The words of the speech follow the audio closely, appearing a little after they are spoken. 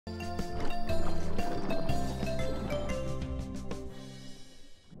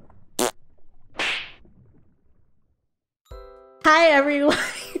Hi everyone,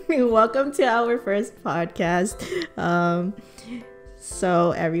 welcome to our first podcast.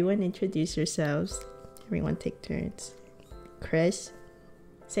 So everyone introduce yourselves. Everyone take turns. Chris,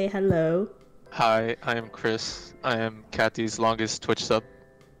 say hello. Hi, I am Chris. I am Kathy's longest Twitch sub.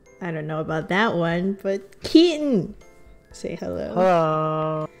 I don't know about that one, but Keaton, say hello.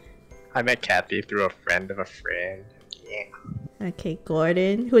 Hello. I met Kathy through a friend of a friend. Yeah. Okay,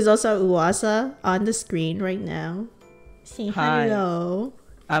 Gordon, who's also Uwasa on the screen right now. Say Hi. hello.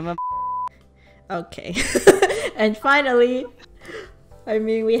 I'm a Okay. And finally,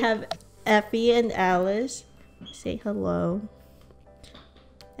 we have Effie and Alice. Say hello.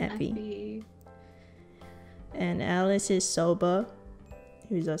 Effie. And Alice is Soba,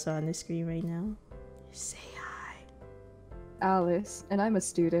 who's also on the screen right now. Say hi. Alice, and I'm a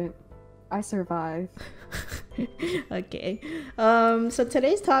student. I survive. Okay. So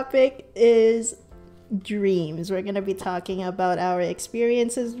today's topic is dreams. We're gonna be talking about our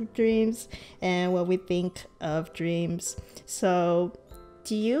experiences with dreams and what we think of dreams. So,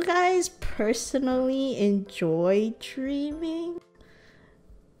 do you guys personally enjoy dreaming?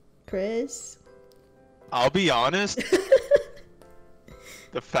 Chris? I'll be honest.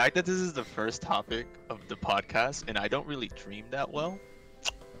 The fact that this is the first topic of the podcast and I don't really dream that well.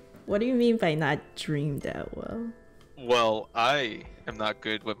 What do you mean by not dream that well? Well, I am not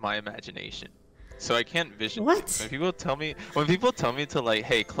good with my imagination. So I can't vision. What? When people tell me to like,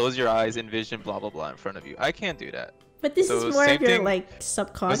 hey, close your eyes, envision blah blah blah in front of you, I can't do that. But this So is more same of your thing- like But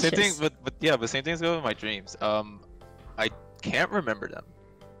subconscious. same thing but same things go with my dreams. I can't remember them.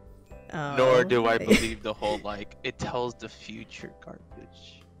 Nor do I okay. believe the whole like it tells the future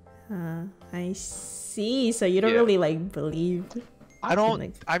garbage. I see. So you don't Yeah. really like believe. I don't.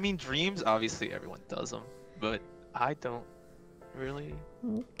 Like- I mean, dreams. Obviously, everyone does them, but I don't really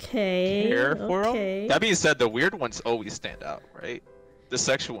Okay. care for okay. them. That being said, the weird ones always stand out, right? The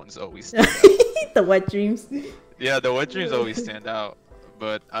sexual ones always stand out. The wet dreams. Yeah, the wet dreams always stand out.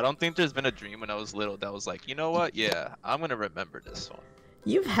 But I don't think there's been a dream when I was little that was like, you know what? Yeah, I'm gonna remember this one.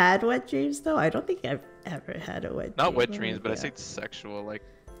 You've had wet dreams though? I don't think I've ever had a wet dream. Not wet Oh, dreams, but I yeah. say sexual, like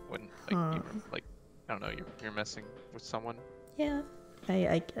when you, like I don't know, you're messing with someone. Yeah,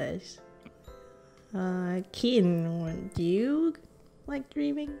 I guess. Keaton, do you like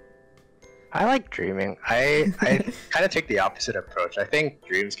dreaming? I like dreaming. I kind of take the opposite approach. I think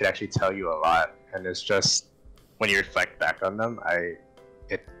dreams can actually tell you a lot, and it's just when you reflect back on them,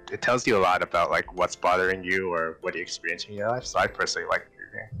 it tells you a lot about like what's bothering you or what you're experiencing in your life. So I personally like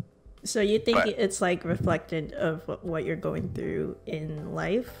dreaming. So you think But- it's like reflected of what you're going through in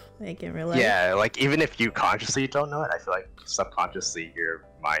life, like in real life? Yeah, like even if you consciously don't know it, I feel like subconsciously your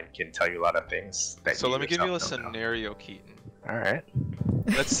mind can tell you a lot of things that So you let me give you a yourself don't know. scenario, Keaton. All right.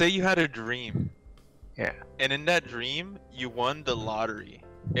 Let's say you had a dream. Yeah. And in that dream, you won the lottery,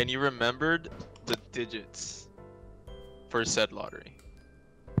 and you remembered the digits for said lottery.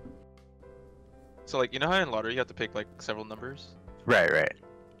 So like, you know how in lottery you have to pick like several numbers? Right.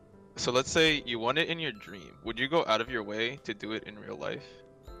 So let's say you won it in your dream. Would you go out of your way to do it in real life?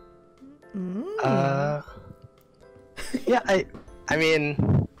 Mm. Yeah, I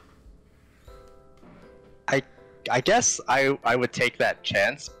mean, I guess I would take that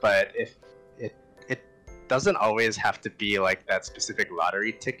chance, but if it doesn't always have to be like that specific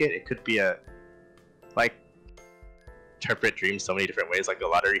lottery ticket. It could be a like interpret dreams so many different ways. Like the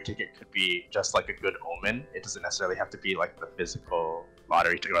lottery ticket could be just like a good omen. It doesn't necessarily have to be like the physical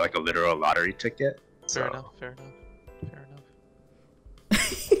lottery ticket or like a literal lottery ticket. Fair So enough.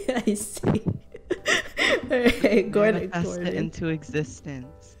 I see. Alright, Gordon. manifest it into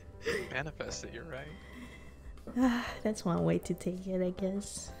existence. Manifest it, you're right. That's one way to take it, I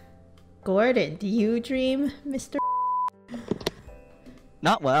guess. Gordon, do you dream, Mr.?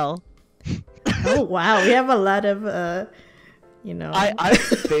 Not well. Oh wow, we have a lot of I'm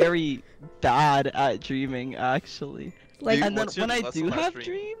very bad at dreaming, actually. like Dude, And then what's your- when I what's the do last have dream?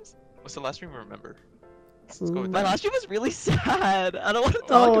 dreams, What's the last dream you remember? Let's go with my that. last dream was really sad. I don't want to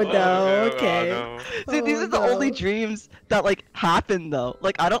Oh, talk about no. it. okay. no. See, these Oh, are the only no. dreams that like happen though.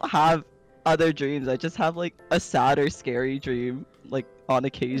 Like I don't have other dreams. I just have like a sad or scary dream, like on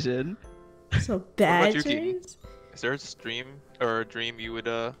occasion. so bad you, Keaton? dreams. Is there a stream or a dream you would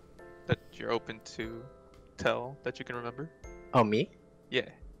that you're open to tell that you can remember? Oh, me? Yeah.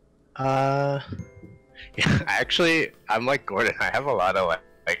 Yeah, actually, I'm like Gordon. I have a lot of like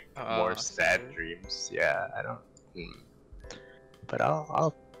more sad. sad dreams. Yeah, I don't. But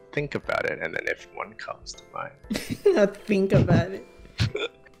I'll think about it, and then if one comes to mind. Now think about it.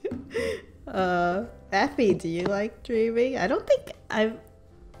 Effie, do you like dreaming? I don't think I've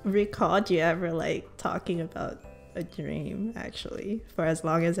recalled you ever like talking about a dream actually for as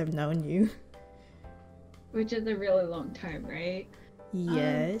long as I've known you. Which is a really long time, right?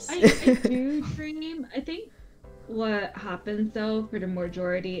 Yes. I do dream. I think what happens though for the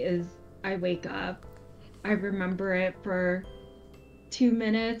majority is I wake up, I remember it for 2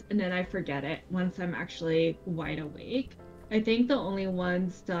 minutes, and then I forget it once I'm actually wide awake. I think the only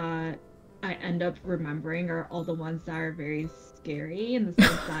ones that I end up remembering are all the ones that are very scary in the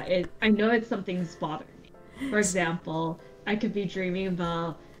sense that I know it's something's bothering me. For example, I could be dreaming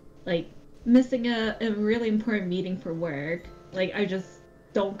about like missing a really important meeting for work. Like I just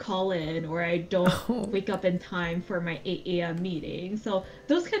don't call in or I don't wake up in time for my 8 a.m. meeting. So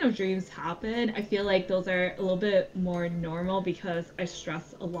those kind of dreams happen. I feel like those are a little bit more normal because I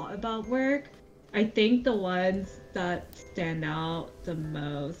stress a lot about work. I think the ones that stand out the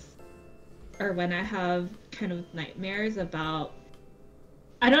most are when I have kind of nightmares about,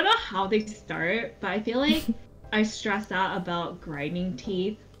 I don't know how they start, but I feel like I stress out about grinding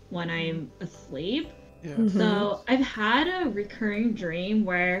teeth when I'm asleep. Yeah. So I've had a recurring dream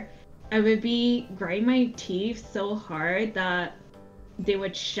where I would be grinding my teeth so hard that they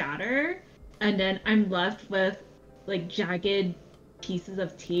would shatter, and then I'm left with like jagged pieces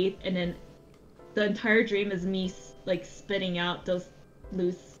of teeth, and then the entire dream is me like spitting out those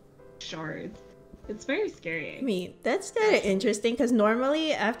loose shards. It's very scary. I mean, that's kind of interesting because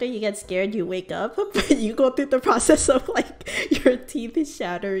normally after you get scared, you wake up, but you go through the process of like your teeth is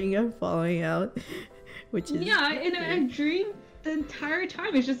shattering and falling out, which is Yeah, and I dream the entire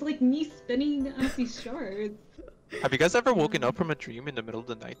time. It's just like me spinning out these shards. Have you guys ever woken up from a dream in the middle of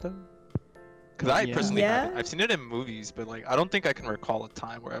the night though? Because I Yeah. personally Yeah. haven't. I've seen it in movies, but like I don't think I can recall a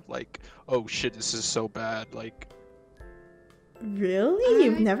time where I've like, oh shit, this is so bad. Like Really?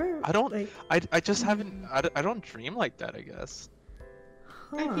 You've never? I don't- Like, I just haven't. I don't dream like that. I guess.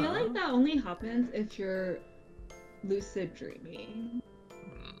 I feel huh. like that only happens if you're lucid dreaming.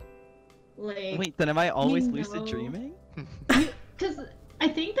 Mm. Like, Wait, then am I always know- lucid dreaming? because I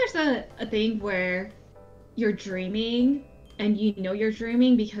think there's a thing where you're dreaming and you know you're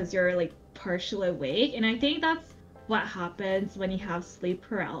dreaming because you're like partially awake, and I think that's what happens when you have sleep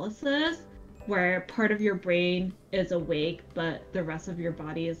paralysis, where part of your brain is awake but the rest of your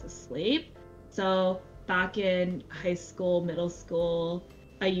body is asleep. So back in high school, middle school,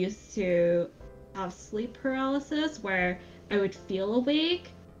 I used to have sleep paralysis where I would feel awake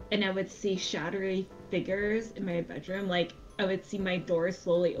and I would see shadowy figures in my bedroom. Like I would see my door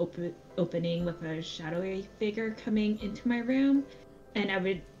slowly opening with a shadowy figure coming into my room, and I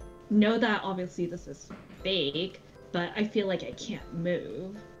would know that obviously this is fake, but I feel like I can't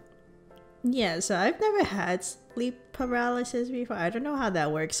move. Yeah, so I've never had sleep paralysis before. I don't know how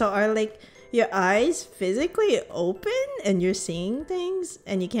that works. So are like your eyes physically open and you're seeing things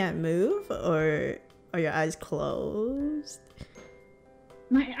and you can't move, or are your eyes closed?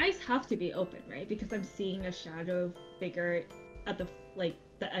 My eyes have to be open, right? Because I'm seeing a shadow figure at the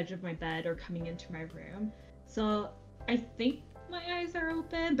edge of my bed or coming into my room. So I think my eyes are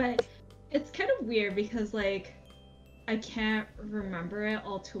open, but it's kind of weird because like I can't remember it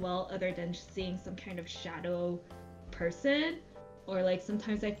all too well other than just seeing some kind of shadow person, or like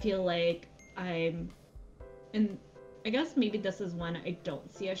sometimes I feel like I'm, and I guess maybe this is when I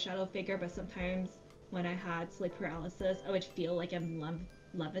don't see a shadow figure, but sometimes when I had sleep paralysis I would feel like I'm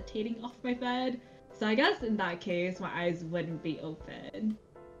levitating off my bed. So I guess in that case my eyes wouldn't be open,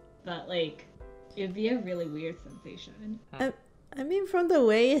 but like it'd be a really weird sensation. I mean, from the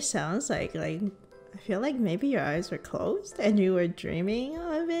way it sounds like I feel like maybe your eyes were closed and you were dreaming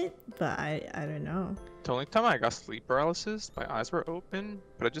of it, but I don't know. The only time I got sleep paralysis, my eyes were open,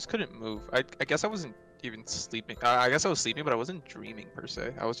 but I just couldn't move. I guess I wasn't even sleeping. I guess I was sleeping, but I wasn't dreaming per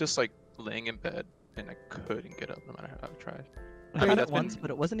se. I was just like laying in bed and I couldn't get up no matter how I tried. I mean, had it that's been- once, but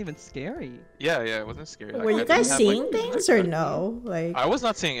it wasn't even scary. Yeah, it wasn't scary. Like, Were I you didn't guys have, seeing like, things night or vision. no? Like, I was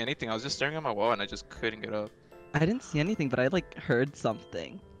not seeing anything. I was just staring at my wall and I just couldn't get up. I didn't see anything, but I like heard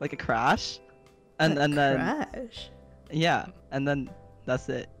something, like a crash, and a and then crash. yeah, and then that's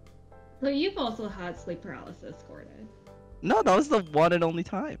it. So you've also had sleep paralysis, Gordon. No, that was the one and only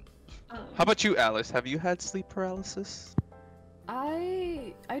time. Oh. How about you, Alice? Have you had sleep paralysis?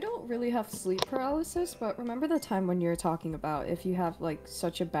 I don't really have sleep paralysis, but remember the time when you're talking about if you have like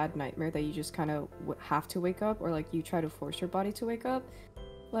such a bad nightmare that you just kind of have to wake up, or like you try to force your body to wake up?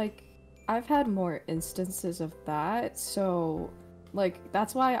 Like I've had more instances of that, so like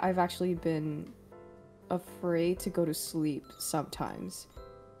that's why I've actually been afraid to go to sleep sometimes,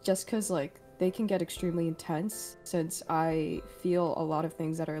 just because like they can get extremely intense since I feel a lot of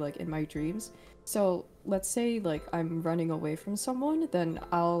things that are like in my dreams. So let's say like I'm running away from someone, then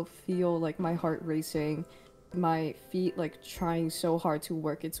I'll feel like my heart racing my feet like trying so hard to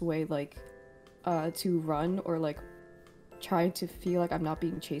work its way like to run or like trying to feel like I'm not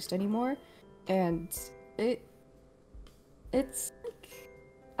being chased anymore. And it's like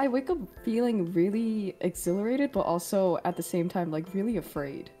I wake up feeling really exhilarated but also at the same time like really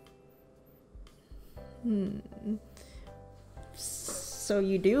afraid. So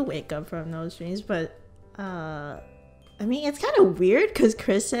you do wake up from those dreams, but I mean, it's kind of weird because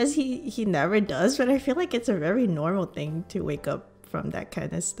Chris says he never does, but I feel like it's a very normal thing to wake up from that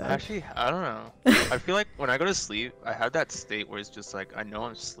kind of stuff. Actually, I don't know. I feel like when I go to sleep, I have that state where it's just like I know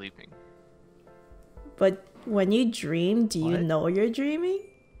I'm sleeping. But when you dream, do you What? know you're dreaming?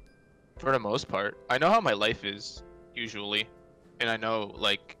 For the most part, I know how my life is usually, and I know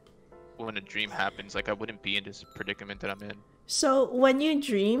like when a dream happens, like I wouldn't be in this predicament that I'm in. So when you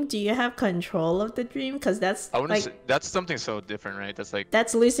dream, do you have control of the dream? Because that's I wouldn't like say, that's something so different, right? That's like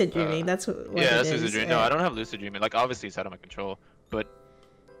that's lucid dreaming. That's what yeah, it that's is. lucid dreaming. No, I don't have lucid dreaming. Like obviously it's out of my control, but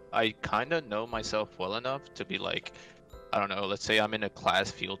I kind of know myself well enough to be like, I don't know. Let's say I'm in a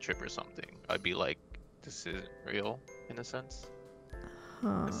class field trip or something. I'd be like, this isn't real in a sense.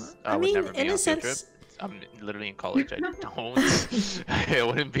 Huh. 'Cause I would mean, never be in on a field trip. sense, I'm literally in college. I don't. I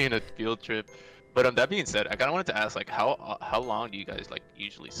wouldn't be in a field trip. But that being said, I kind of wanted to ask, like, how long do you guys like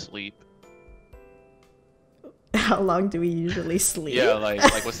usually sleep? how long do we usually sleep? Yeah, like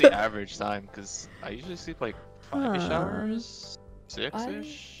what's the average time? Because I usually sleep like 5-ish Huh. hours,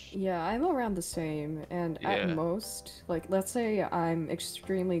 6-ish. Yeah, I'm around the same, and Yeah. at most, like, let's say I'm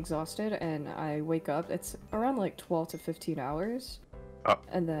extremely exhausted and I wake up, it's around like 12 to 15 hours. Oh.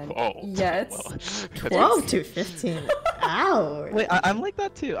 And then, Oh, yeah, it's well, that's 12 to 15 hours. Wait, I'm like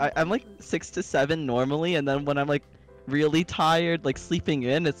that too. I'm like 6 to 7 normally, and then when I'm like really tired, like sleeping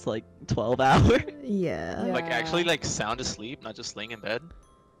in, it's like 12 hours. Yeah. Yeah. like actually like sound asleep, not just laying in bed.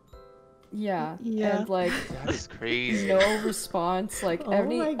 yeah, Yeah. and like, That is crazy. no response, like, Oh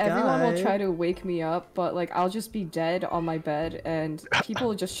everyone my will God. try to wake me up, but like, I'll just be dead on my bed, and people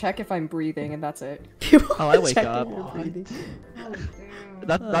will just check if I'm breathing, and that's it. People Oh, I wake check up. if you're breathing. Oh, damn.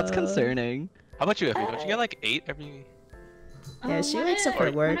 That's Uh, concerning. How about you, Effie? Don't you get like 8 every? Yeah, she when wakes up I- for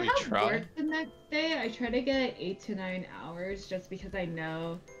Or- work. When We I have try. work the next day, I try to get 8 to 9 hours just because I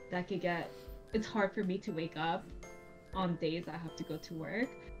know that could get. It's hard for me to wake up on days I have to go to work.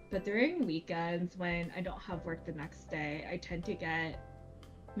 But during weekends, when I don't have work the next day, I tend to get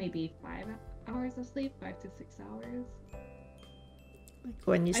maybe 5 hours of sleep, 5 to 6 hours. Like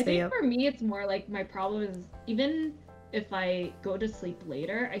when you I stay think up. for me, it's more like my problem is even if I go to sleep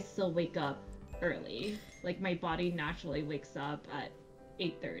later, I still wake up early. Like my body naturally wakes up at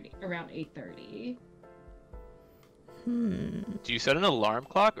 8:30, around 8:30. Do you set an alarm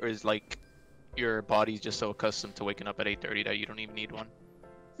clock, or is like your body's just so accustomed to waking up at 8:30 that you don't even need one?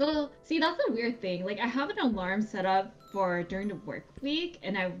 So, see, that's a weird thing. Like, I have an alarm set up for during the work week,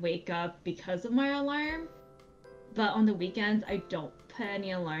 and I wake up because of my alarm. But on the weekends, I don't put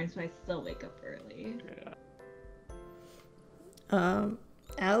any alarms, so I still wake up early. Yeah.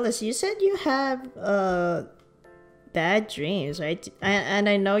 Alice, you said you have bad dreams, right? And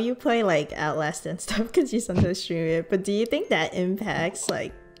I know you play like Outlast and stuff because you sometimes stream it. But do you think that impacts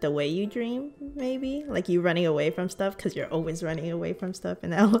like the way you dream? Maybe like you running away from stuff because you're always running away from stuff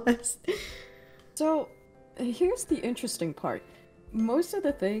in Outlast. So, here's the interesting part. Most of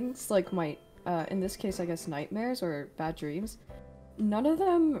the things, like my, in this case, I guess nightmares or bad dreams, none of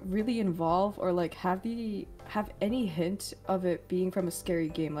them really involve or like have any hint of it being from a scary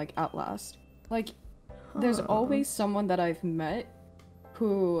game like Outlast. Like, there's Huh. always someone that I've met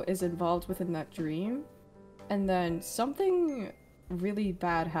who is involved within that dream, and then something really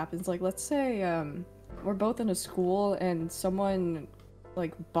bad happens. Like, let's say we're both in a school and someone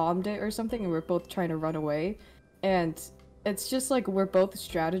like bombed it or something, and we're both trying to run away, and it's just like we're both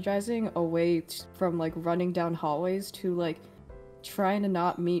strategizing away from like running down hallways to like trying to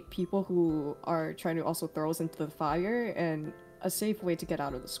not meet people who are trying to also throw us into the fire, and a safe way to get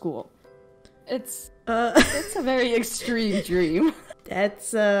out of the school. It's a very extreme dream.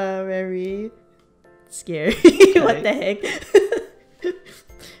 That's very scary. What the heck?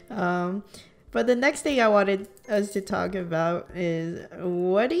 But the next thing I wanted us to talk about is,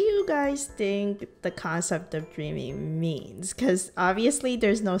 what do you guys think the concept of dreaming means? Because obviously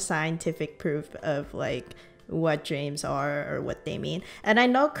there's no scientific proof of like what dreams are or what they mean. And I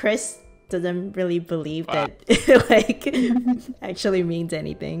know Chris doesn't really believe that it like actually means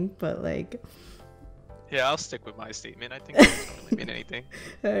anything, but like, Yeah, I'll stick with my statement. I think it doesn't really mean anything.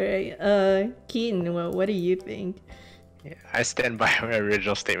 all right, Keaton, what do you think? Yeah, I stand by my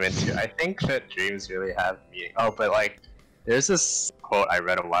original statement too. I think that dreams really have meaning. Oh, but like, there's this quote I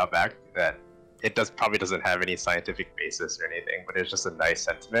read a while back that it probably doesn't have any scientific basis or anything, but it's just a nice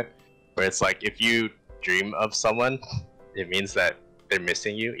sentiment where it's like if you dream of someone, it means that they're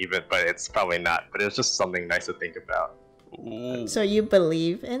missing you, but it's probably not. But it's just something nice to think about. Ooh. So you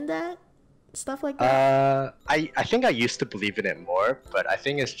believe in that stuff like that? I think I used to believe in it more, but I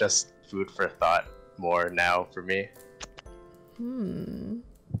think it's just food for thought more now for me. Do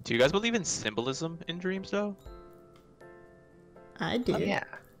you guys believe in symbolism in dreams though? I do. Yeah.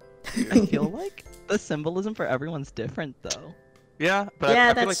 I feel like the symbolism for everyone's different though. Yeah, but Yeah,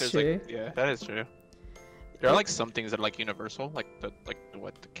 I feel like that's there's true. like yeah, that is true. There are like some things that are like universal, like the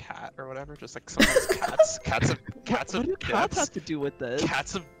cat or whatever, just like sometimes cats of What do cats death, have to do with this?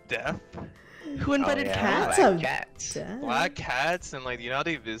 cats of death, Who invented yeah, cats? Cats black of cats. Damn. black cats, and like you know how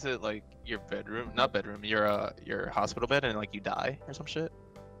they visit like your bedroom, your hospital bed, and like you die or some shit.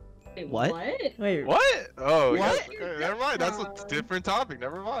 Wait, What? Wait, What? Oh, What? yeah, okay, never mind. That's a different topic.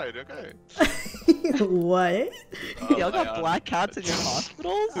 Never mind. Okay. what? Oh, Y'all my got God. black cats in your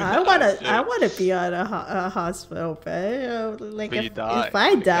hospitals? I wanna shit. be on a hospital bed. Like But you die, if I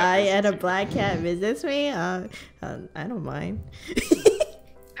and the cat die and a visits you. black cat visits me, I don't mind.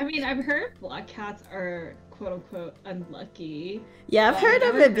 I mean, I've heard black cats are quote unquote unlucky. Yeah, I've but heard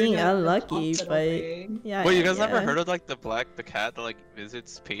of never it being of this unlucky, hospital but thing. yeah. Wait, you guys yeah. never heard of like the cat that like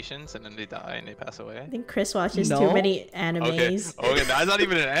visits patients and then they die and they pass away? I think Chris watches too No. many Okay, animes. okay, that's not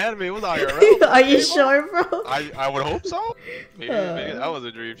even an anime. It was IRL. Are you Okay, sure, bro? I would hope so. Maybe that was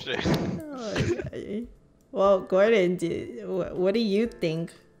a dream shit. Oh, okay. Well, Gordon, what do you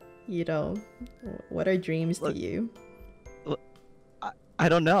think? You know, what are dreams to Look, you? I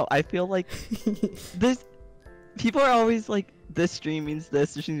don't know. I feel like this. People are always like, this dream means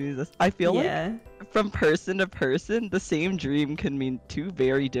this dream means this. I feel yeah, like from person to person, the same dream can mean two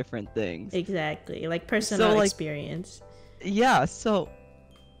very different things. exactly. Like personal like, experience. Yeah, so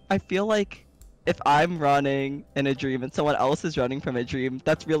I feel like if I'm running in a dream and someone else is running from a dream,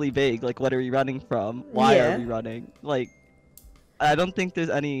 that's really vague. Like, what are we running from? Why Yeah. are we running? Like, I don't think there's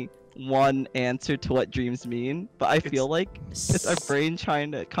any one answer to what dreams mean, but I feel like it's our brain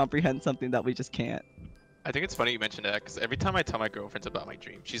trying to comprehend something that we just can't. I think it's funny you mentioned that because every time I tell my girlfriends about my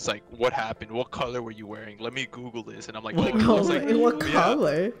dream, she's like, "What happened? What color were you wearing? Let me Google this." And I'm like, What "Oh, it looks color? like What yeah."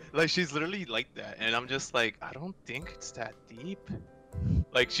 color? Like she's literally like that, and I'm just like, I don't think it's that deep.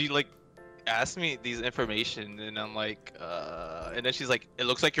 Like she like asked me these information, and I'm like, and then she's like, "It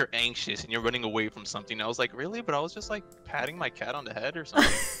looks like you're anxious and you're running away from something." And I was like, "Really?" But I was just like patting my cat on the head or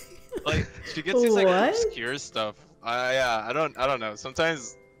something. Like she gets these like What? obscure stuff. Yeah, I don't know.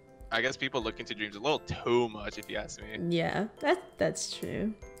 Sometimes I guess people look into dreams a little too much, if you ask me. Yeah, that's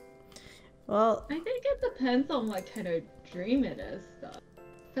true. Well, I think it depends on what kind of dream it is, though.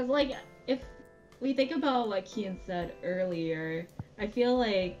 Because, like, if we think about what Kian said earlier, I feel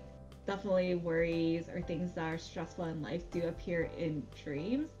like definitely worries or things that are stressful in life do appear in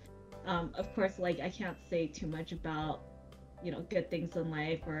dreams. Of course, like, I can't say too much about, you know, good things in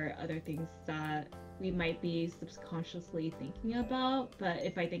life or other things that we might be subconsciously thinking about. But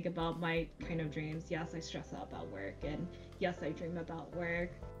if I think about my kind of dreams, yes, I stress out about work, and yes, I dream about work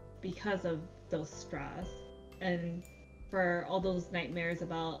because of those stress. And for all those nightmares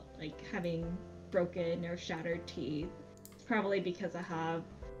about like having broken or shattered teeth, it's probably because I have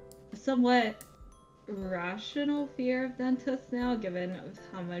a somewhat rational fear of dentists now, given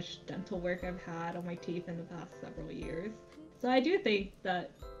how much dental work I've had on my teeth in the past several years. So I do think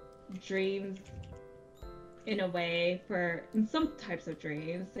that dreams, in a way, in some types of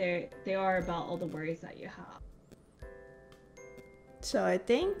dreams, they are about all the worries that you have. so I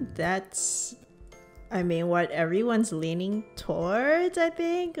think that's, I mean, what everyone's leaning towards. I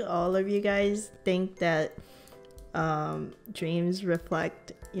think all of you guys think that dreams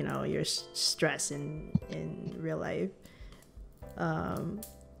reflect, you know, your stress in real life.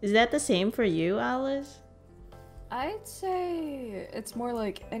 Is that the same for you, Alice? I'd say it's more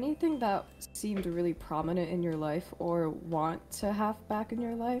like anything that seemed really prominent in your life or want to have back in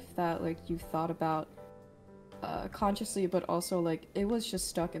your life that like you thought about consciously, but also like it was just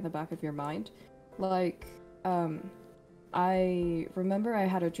stuck in the back of your mind. Like, I remember I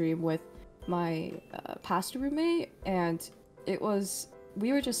had a dream with my pastor roommate, and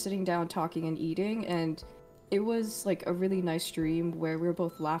we were just sitting down talking and eating, and it was like a really nice dream where we were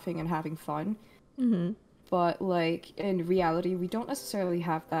both laughing and having fun. Mm-hmm. But like in reality, we don't necessarily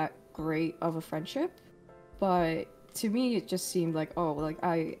have that great of a friendship. But to me, it just seemed like, oh, like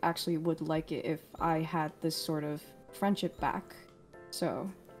I actually would like it if I had this sort of friendship back. So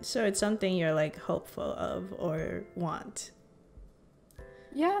it's something you're like hopeful of or want.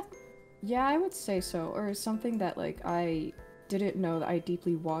 yeah, I would say so. Or something that like I didn't know that I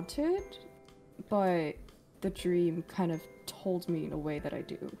deeply wanted. but the dream kind of told me in a way that I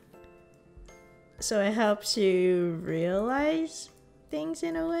do. So it helps you realize things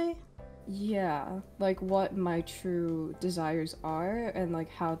in a way? Yeah, like what my true desires are and like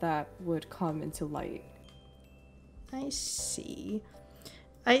how that would come into light. I see.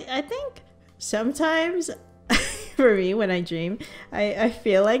 I think sometimes for me when I dream, I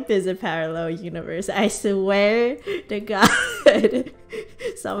feel like there's a parallel universe. I swear to God,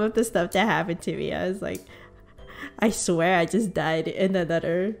 some of the stuff that happened to me, I was like, I swear I just died in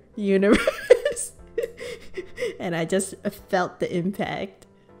another universe. And I just felt the impact.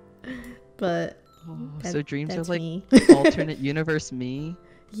 But So dreams are like me. alternate universe me?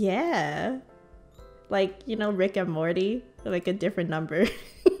 Yeah. Like, you know, Rick and Morty, like a different number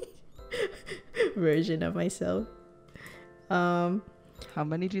version of myself. How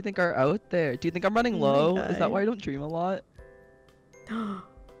many do you think are out there? Do you think I'm running Oh my low? Is that God. why I don't dream a lot? Are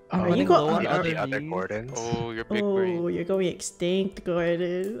Oh, you running go- low on the other other me's? Gordons. Oh, you're big Oh, brain. you're going extinct,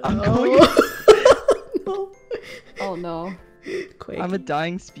 Gordon. I'm No. Oh no. Quick. I'm a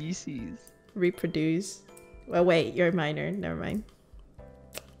dying species. Reproduce. Well, wait, you're a minor. Never mind.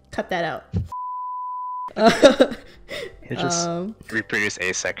 Cut that out. You just Um, reproduce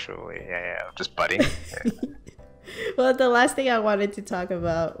asexually. Yeah, just budding. well, the last thing I wanted to talk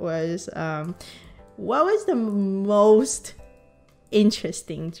about was what was the most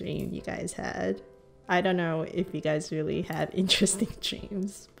interesting dream you guys had? I don't know if you guys really had interesting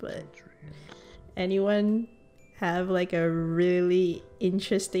dreams, but anyone have like a really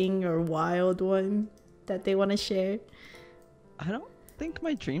interesting or wild one that they want to share? I don't think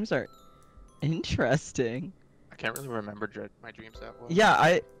my dreams are interesting. I can't really remember my dreams that well.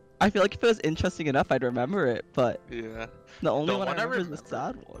 Yeah, I feel like if it was interesting enough, I'd remember it, but Yeah. the only The one I one I remember is the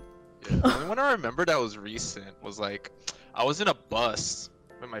remember- sad one. Yeah. The only one I remember that was recent was like, I was in a bus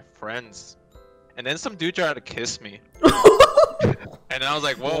with my friends, and then some dude tried to kiss me. And I was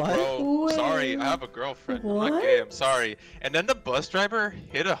like, whoa, What? bro, sorry, I have a girlfriend. I'm not gay, I'm sorry. And then the bus driver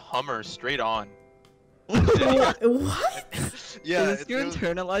hit a Hummer straight on. What? Yeah, Is this your it was-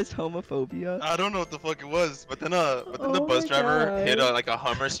 internalized homophobia? I don't know what the fuck it was, but then the Oh bus my driver hit God. like a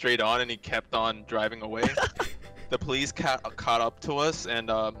Hummer straight on, and he kept on driving away. The police caught up to us, and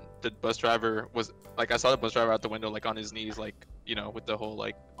the bus driver was like, I saw the bus driver out the window, like on his knees, like, you know, with the whole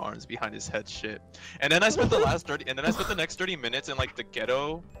like arms behind his head shit. And then I spent the next 30 minutes in like the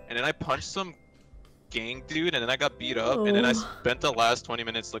ghetto, and then I punched some gang dude, and then I got beat up, and then I Oh. spent the last 20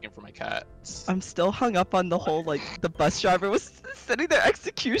 minutes looking for my cats. I'm still hung up on the whole like the bus driver was sitting there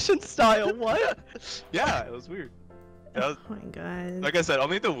execution style. What? Yeah, it was weird. That was, Oh my God. like I said,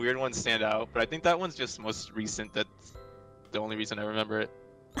 only the weird ones stand out, but I think that one's just most recent. That's the only reason I remember it.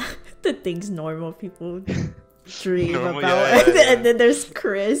 The things normal people dream Normal, about. yeah, yeah, yeah. And then there's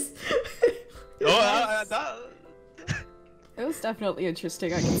Chris. It was definitely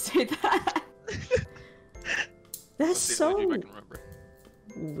interesting, I can say that. That's That's the only dream I so can remember.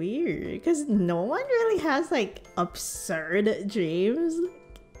 weird because no one really has like absurd dreams.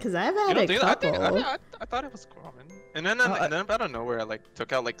 Because I've had a couple. I thought it was common. And then, I- and then out of nowhere, I like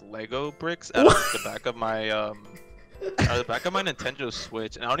took out like Lego bricks out of the back of my out of the back of my Nintendo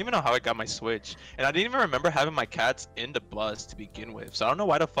Switch, and I don't even know how I got my Switch. And I didn't even remember having my cats in the bus to begin with, so I don't know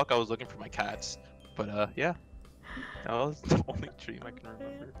why the fuck I was looking for my cats. But yeah, that was the only dream I can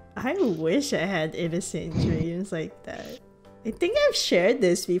remember. I wish I had innocent dreams like that. I think I've shared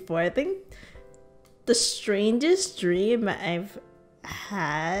this before. I think the strangest dream I've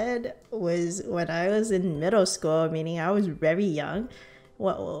had was when I was in middle school, meaning I was very young.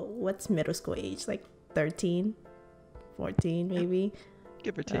 What's middle school age? Like 13, 14 maybe?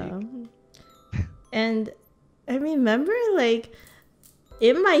 Give or take. And I remember like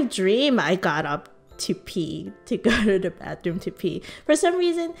in my dream I got up to pee, to go to the bathroom to pee. For some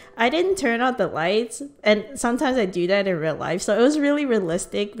reason, I didn't turn on the lights, and sometimes I do that in real life. So it was really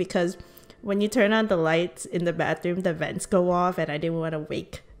realistic because when you turn on the lights in the bathroom, the vents go off, and I didn't want to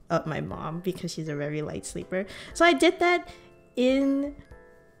wake up my mom because she's a very light sleeper. So I did that in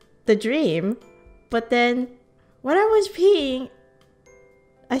the dream, but then when I was peeing,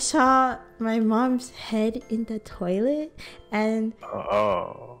 I saw my mom's head in the toilet, and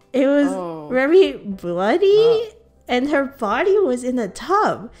Oh. it was Oh. very bloody, and her body was in the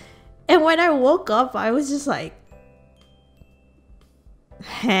tub. And when I woke up, I was just like,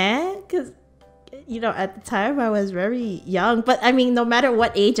 huh? Because, you know, at the time I was very young. But I mean, no matter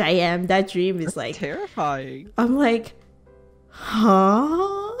what age I am, that dream is like, Terrifying. I'm like,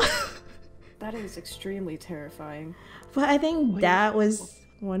 huh? That is extremely terrifying. But I think Wait. that was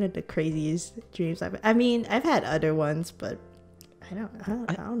one of the craziest dreams I've had. I mean, I've had other ones, but I don't know.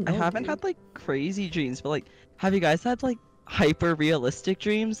 I haven't dude. had like crazy dreams, but like, have you guys had like hyper realistic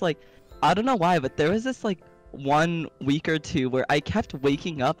dreams? Like, I don't know why, but there was this like 1 week or two where I kept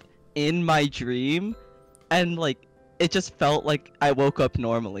waking up in my dream, and like it just felt like I woke up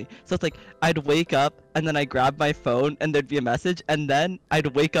normally. So it's like I'd wake up and then I grab my phone and there'd be a message, and then I'd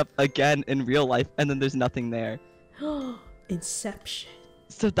wake up again in real life and then there's nothing there. Inception.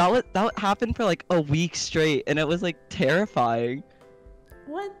 So that happened for like a week straight, and it was like terrifying.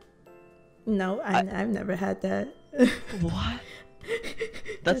 What? No, I've never had that. What?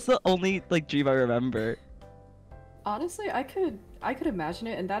 That's the only like dream I remember. Honestly, I could imagine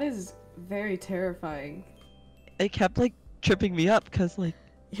it, and that is very terrifying. It kept like tripping me up because like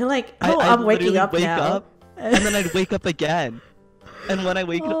You're like, I'd I'm waking literally up wake now. up, and then I'd wake up again. And when I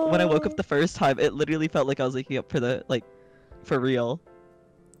woke up the first time, it literally felt like I was waking up for real.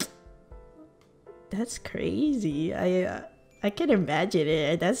 That's crazy. I can imagine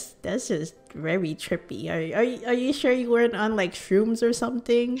it. That's just very trippy. Are you sure you weren't on like shrooms or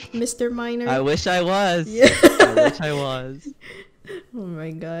something, Mr. Miner? I wish I was. Yeah. I wish I was. Oh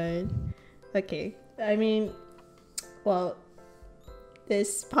my god. Okay. I mean, well,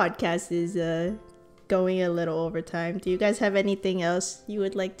 this podcast is going a little over time. Do you guys have anything else you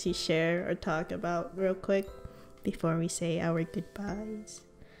would like to share or talk about real quick before we say our goodbyes?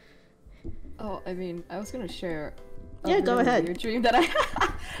 Oh, I mean, I was gonna share. Yeah, go ahead. Weird dream that I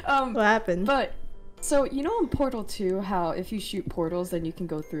had. What happened? But so you know in Portal 2 how if you shoot portals then you can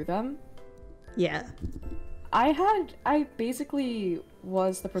go through them? Yeah. I basically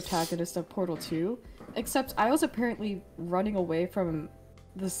was the protagonist of Portal 2, except I was apparently running away from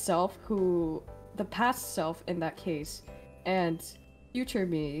the past self in that case, and future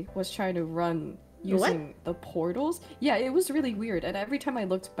me was trying to run using the portals. Yeah, it was really weird, and every time I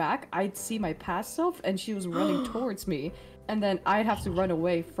looked back, I'd see my past self, and she was running towards me, and then I'd have to run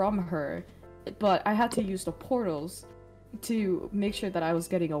away from her, but I had to use the portals to make sure that I was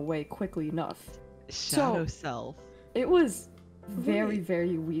getting away quickly enough. Shadow self. It was very,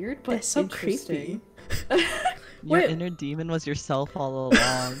 very weird, but That's so interesting. creepy. Your Wait. inner demon was yourself all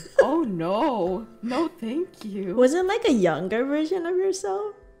along. Oh no, no, thank you. Was it like a younger version of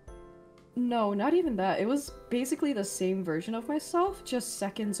yourself? No, not even that. It was basically the same version of myself, just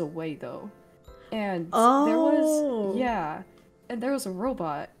seconds away though. And there was and there was a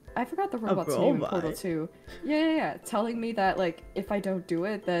robot. I forgot the robot's name in Portal robot? 2. Yeah, telling me that like if I don't do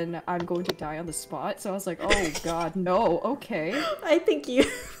it, then I'm going to die on the spot. So I was like, oh god, no. Okay. I think you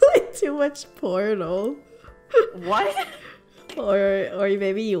played too much Portal. What? Or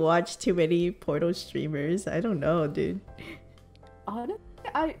maybe you watch too many Portal streamers. I don't know, dude. Honestly,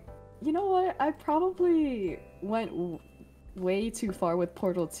 you know what? I probably went way too far with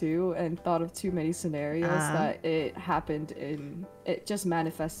Portal 2 and thought of too many scenarios that it just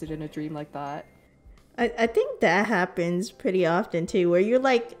manifested in a dream like that. I think that happens pretty often too, where you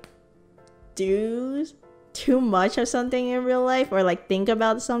like do too much of something in real life or like think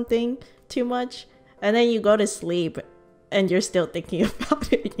about something too much, and then you go to sleep and you're still thinking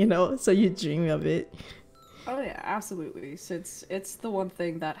about it, you know, so you dream of it. Oh yeah, absolutely. Since it's the one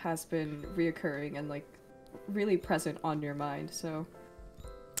thing that has been reoccurring and like really present on your mind, so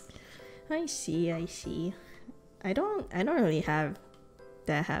I see. I don't really have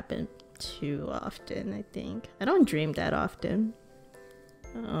that happen too often. I think I don't dream that often.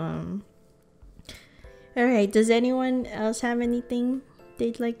 All right, does anyone else have anything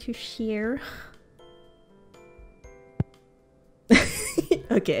they'd like to share?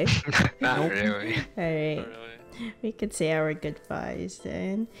 Okay. Not really. All right. Not really. We could say our goodbyes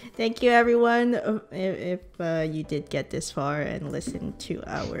then. Thank you, everyone. If you did get this far and listen to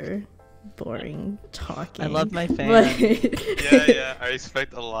our boring talking. I love my fans. Yeah. I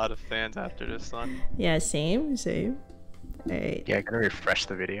expect a lot of fans after this one. Yeah, same. All right. Yeah, gonna refresh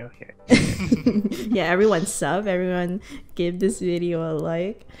the video. Yeah. Yeah, everyone sub. Everyone give this video a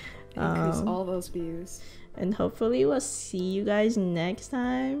like. increase all those views. And hopefully we'll see you guys next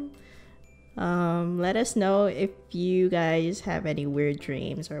time. Let us know if you guys have any weird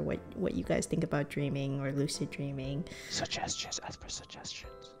dreams or what you guys think about dreaming or lucid dreaming. Suggestions, ask for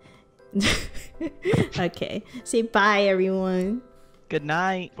suggestions. Okay, say bye, everyone. Good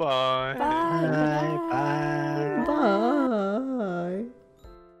night. Bye. Bye. Bye.